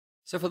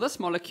So for this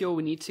molecule,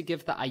 we need to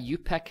give the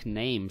IUPAC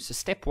name. So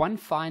step 1,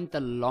 find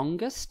the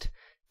longest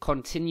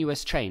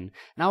continuous chain.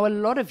 Now, a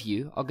lot of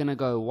you are going to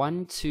go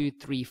 1, 2,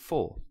 3,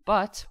 4.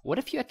 But what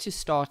if you had to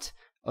start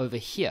over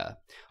here?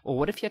 Or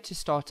what if you had to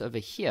start over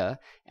here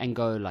and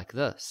go like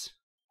this?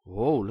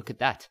 Whoa, look at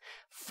that.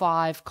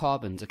 5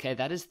 carbons, okay?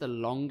 That is the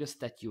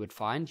longest that you would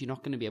find. You're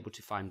not going to be able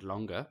to find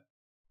longer.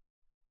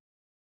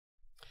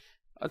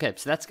 Okay,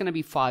 so that's going to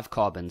be 5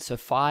 carbons. So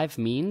 5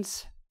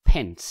 means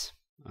pent.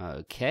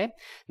 Okay,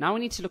 now we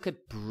need to look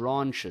at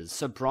branches.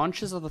 So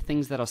branches are the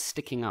things that are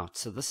sticking out.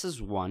 So this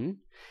is 1,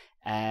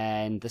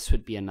 and this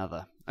would be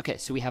another. Okay,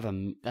 so we have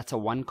that's a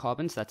 1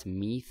 carbon, so that's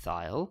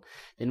methyl.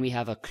 Then we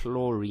have a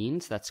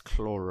chlorine, so that's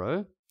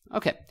chloro.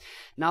 Okay,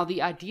 now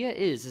the idea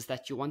is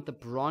that you want the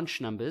branch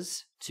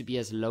numbers to be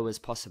as low as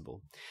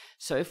possible.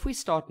 So if we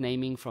start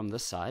naming from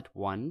this side,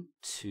 1,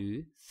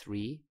 2,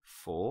 3,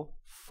 4,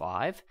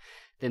 5,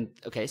 then,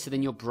 okay, so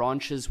then your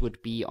branches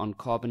would be on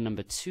carbon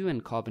number 2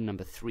 and carbon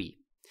number 3.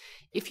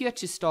 If you had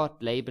to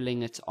start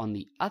labeling it on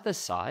the other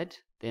side,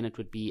 then it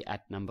would be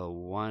at number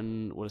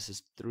 1, what is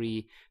this,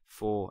 3,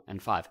 4,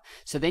 and 5.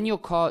 So then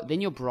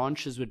your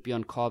branches would be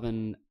on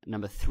carbon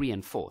number 3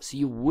 and 4. So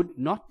you would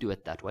not do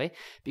it that way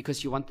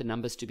because you want the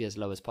numbers to be as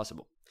low as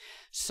possible.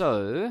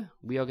 So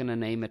we are going to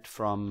name it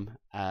from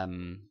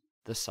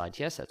this side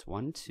here. So that's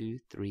 1, 2,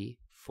 3,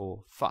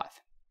 4, 5.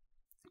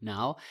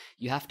 Now,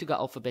 you have to go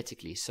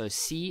alphabetically. So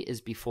C is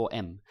before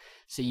M.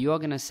 So you are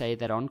going to say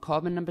that on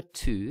carbon number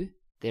 2,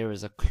 there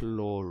is a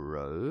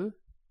chloro.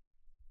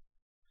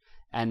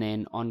 And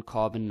then on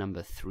carbon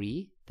number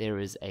 3, there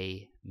is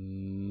a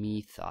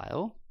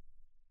methyl.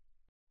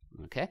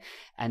 Okay.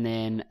 And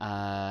then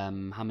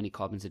how many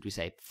carbons did we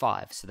say?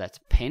 5. So that's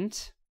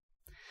pent.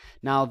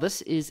 Now,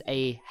 this is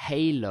a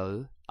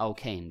halo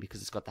alkane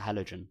because it's got the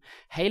halogen.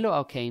 Halo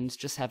alkanes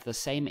just have the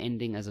same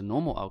ending as a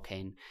normal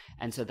alkane,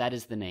 and so that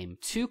is the name: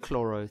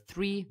 2-chloro,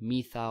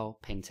 3-methyl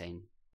pentane.